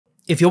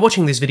If you're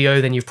watching this video,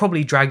 then you've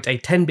probably dragged a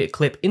 10-bit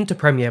clip into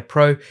Premiere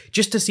Pro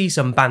just to see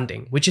some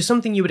banding, which is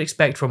something you would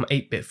expect from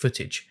 8-bit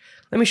footage.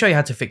 Let me show you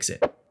how to fix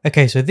it.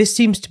 Okay, so this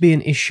seems to be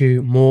an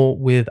issue more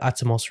with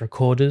Atomos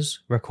recorders,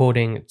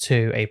 recording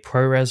to a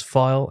ProRes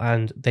file,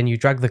 and then you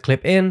drag the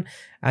clip in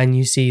and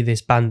you see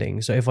this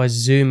banding. So if I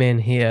zoom in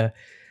here,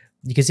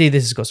 you can see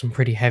this has got some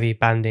pretty heavy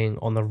banding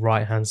on the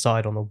right hand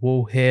side on the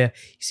wall here.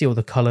 You see all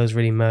the colors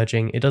really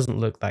merging. It doesn't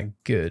look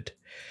that good.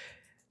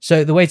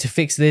 So the way to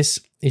fix this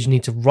is you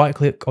need to right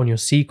click on your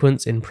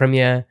sequence in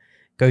Premiere,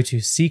 go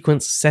to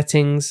sequence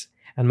settings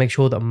and make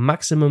sure that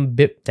maximum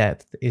bit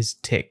depth is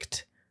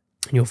ticked.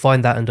 And you'll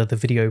find that under the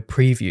video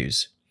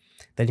previews.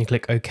 Then you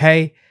click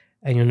OK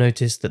and you'll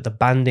notice that the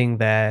banding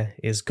there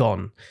is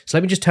gone. So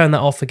let me just turn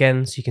that off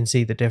again so you can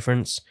see the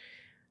difference.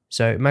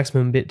 So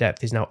maximum bit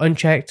depth is now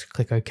unchecked,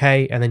 click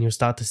OK, and then you'll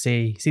start to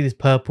see this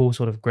purple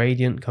sort of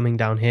gradient coming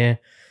down here.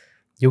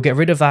 You'll get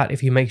rid of that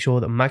if you make sure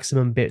that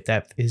maximum bit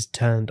depth is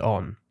turned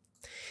on.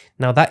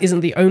 Now that isn't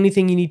the only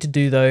thing you need to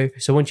do though.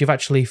 So once you've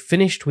actually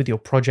finished with your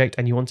project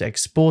and you want to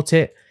export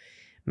it,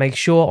 make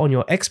sure on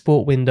your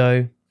export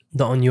window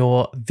that on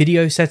your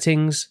video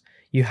settings,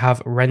 you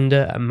have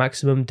render at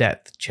maximum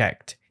depth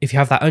checked. If you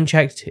have that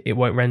unchecked, it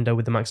won't render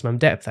with the maximum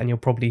depth and you'll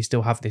probably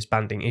still have this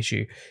banding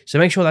issue. So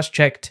make sure that's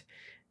checked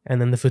and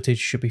then the footage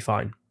should be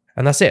fine.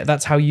 And that's it.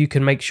 That's how you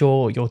can make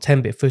sure your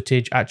 10-bit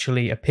footage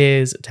actually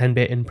appears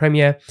 10-bit in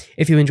Premiere.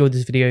 If you enjoyed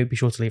this video, be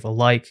sure to leave a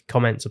like,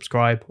 comment,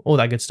 subscribe, all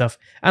that good stuff,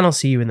 and I'll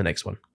see you in the next one.